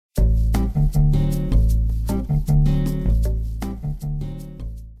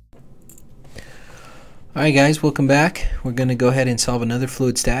Alright guys, welcome back. We're going to go ahead and solve another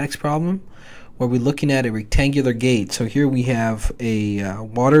fluid statics problem where we're looking at a rectangular gate. So here we have a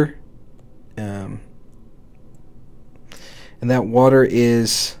water, and that water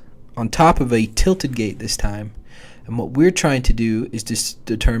is on top of a tilted gate this time. And what we're trying to do is just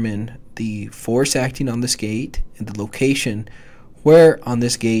determine the force acting on this gate and the location where on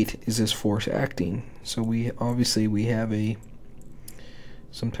this gate is this force acting. So we obviously have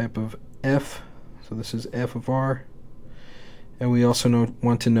some type of F. So this is F of R, and we also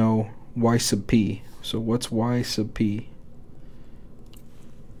want to know Y sub P. So what's Y sub P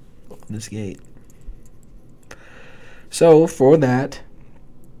on this gate? So for that,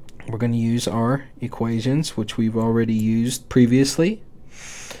 we're going to use our equations, which we've already used previously,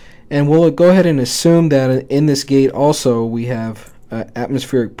 and we'll go ahead and assume that in this gate also we have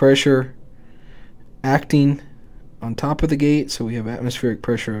atmospheric pressure acting on top of the gate. So we have atmospheric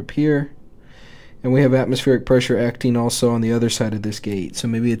pressure up here, and we have atmospheric pressure acting also on the other side of this gate. So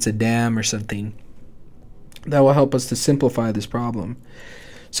maybe it's a dam or something. That will help us to simplify this problem.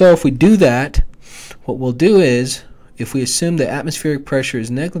 So if we do that, what we'll do is, if we assume that atmospheric pressure is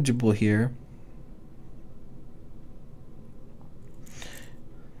negligible here,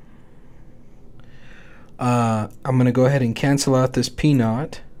 I'm going to go ahead and cancel out this P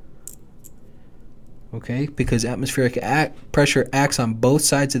naught. Okay, because atmospheric pressure acts on both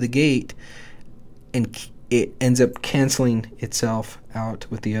sides of the gate, and it ends up canceling itself out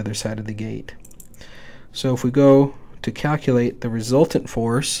with the other side of the gate. So if we go to calculate the resultant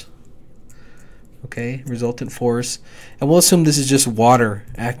force, okay, resultant force, and we'll assume this is just water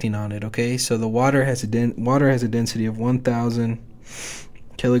acting on it. Okay, so the water has a density of 1,000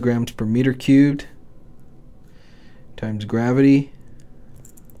 kilograms per meter cubed times gravity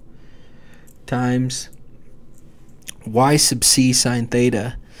times Y sub C sine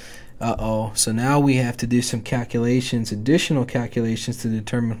theta. So now we have to do some calculations, additional calculations, to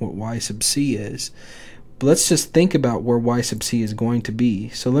determine what Y sub C is. But let's just think about where Y sub C is going to be.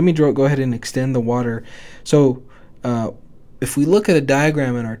 So let me go ahead and extend the water. So if we look at a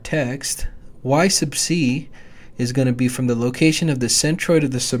diagram in our text, Y sub C is going to be from the location of the centroid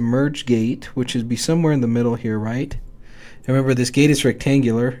of the submerged gate, which would be somewhere in the middle here, right? And remember, this gate is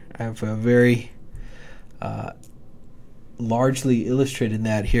rectangular. I have a very largely illustrated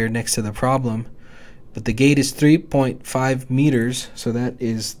that here next to the problem, but the gate is 3.5 meters, so that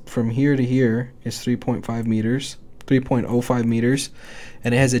is from here to here is 3.5 meters, 3.05 meters,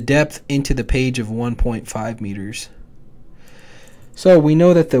 and it has a depth into the page of 1.5 meters. So we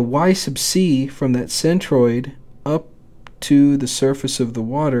know that the Y sub C from that centroid up to the surface of the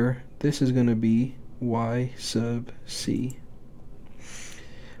water, this is going to be Y sub C.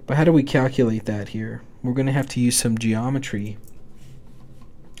 But how do we calculate that here? We're going to have to use some geometry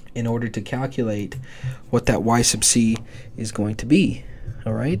in order to calculate what that Y sub C is going to be.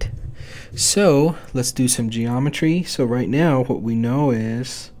 Alright? So let's do some geometry. So right now what we know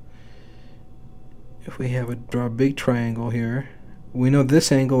is, if we draw a big triangle here, we know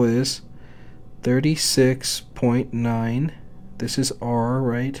this angle is 36.9. This is R,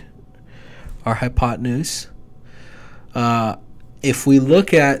 right? Our hypotenuse. If we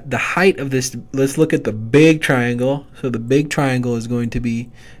look at the height of this, let's look at the big triangle. So the big triangle is going to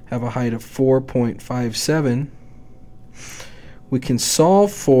have a height of 4.57. We can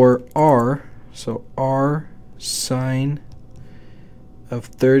solve for R. So R sine of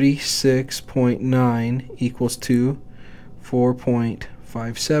 36.9 equals to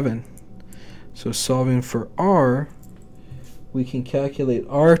 4.57. So solving for R, we can calculate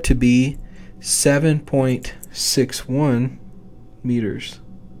R to be 7.61 meters.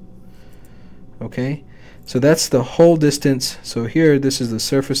 Okay, so that's the whole distance. So here, this is the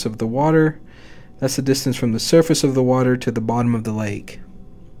surface of the water. That's the distance from the surface of the water to the bottom of the lake,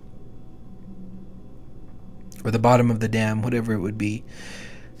 or the bottom of the dam, whatever it would be.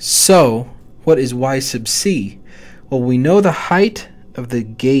 So what is Y sub C? Well, we know the height of the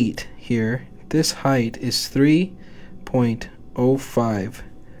gate here. This height is 3.05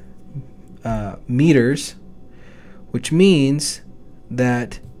 meters, which means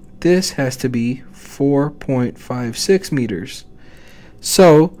that this has to be 4.56 meters.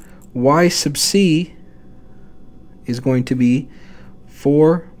 So Y sub C is going to be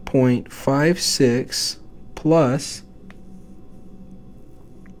 4.56 plus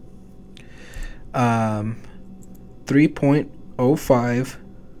 3.05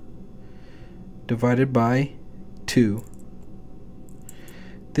 divided by 2.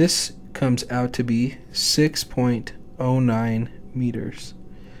 This comes out to be 6.09 meters.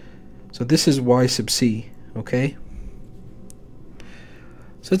 So this is y sub c, okay?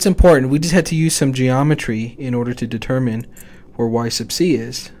 So it's important. We just had to use some geometry in order to determine where y sub c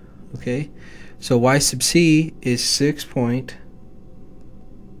is, okay? So y sub c is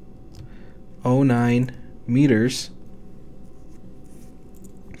 6.09 meters.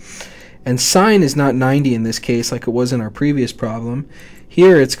 And sine is not 90 in this case like it was in our previous problem.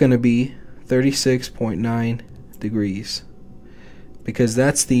 Here it's going to be 36.9 degrees because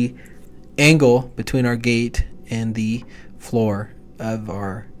that's the angle between our gate and the floor of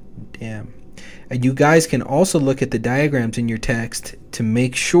our dam. And you guys can also look at the diagrams in your text to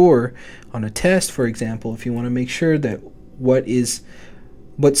make sure on a test, for example, if you want to make sure that what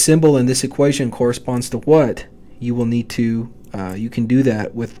symbol in this equation corresponds to what, you will need to you can do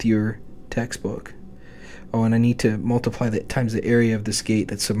that with your textbook. Oh, and I need to multiply that times the area of this gate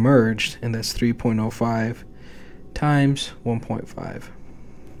that's submerged, and that's 3.05 times 1.5.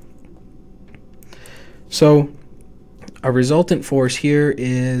 So our resultant force here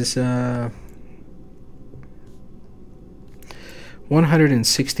is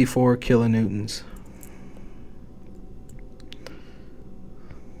 164 kilonewtons.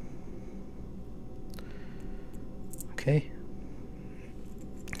 Okay.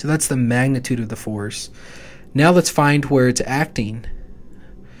 So that's the magnitude of the force. Now let's find where it's acting.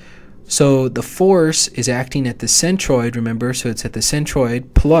 So the force is acting at the centroid, remember, so it's at the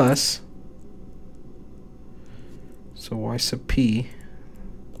centroid plus, so y sub p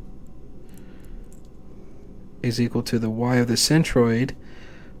is equal to the y of the centroid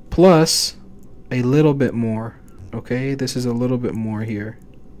plus a little bit more. Okay, this is a little bit more here.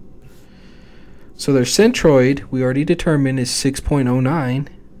 So their centroid, we already determined, is 6.09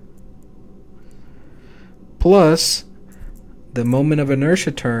 plus the moment of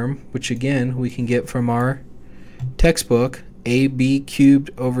inertia term, which again we can get from our textbook, AB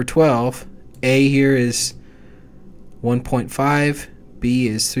cubed over 12. A here is 1.5, B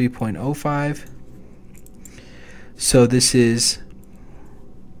is 3.05. So this is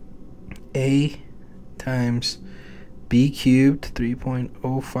A times B cubed,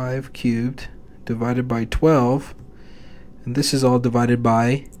 3.05 cubed, divided by 12. And this is all divided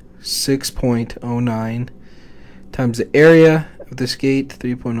by 6.09 times the area of this gate,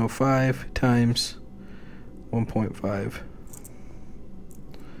 3.05 times 1.5.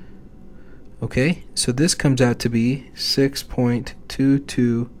 Okay, so this comes out to be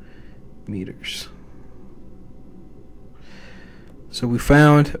 6.22 meters. So we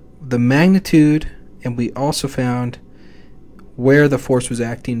found the magnitude, and we also found where the force was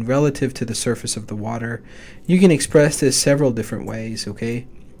acting relative to the surface of the water. You can express this several different ways, okay?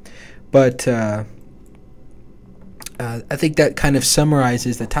 But I think that kind of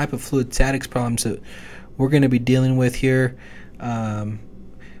summarizes the type of fluid statics problems that we're going to be dealing with here.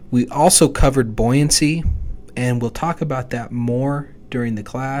 We also covered buoyancy, and we'll talk about that more during the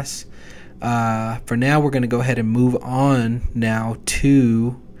class. For now, we're going to go ahead and move on now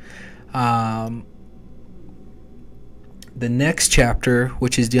to the next chapter,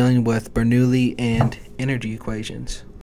 which is dealing with Bernoulli and energy equations.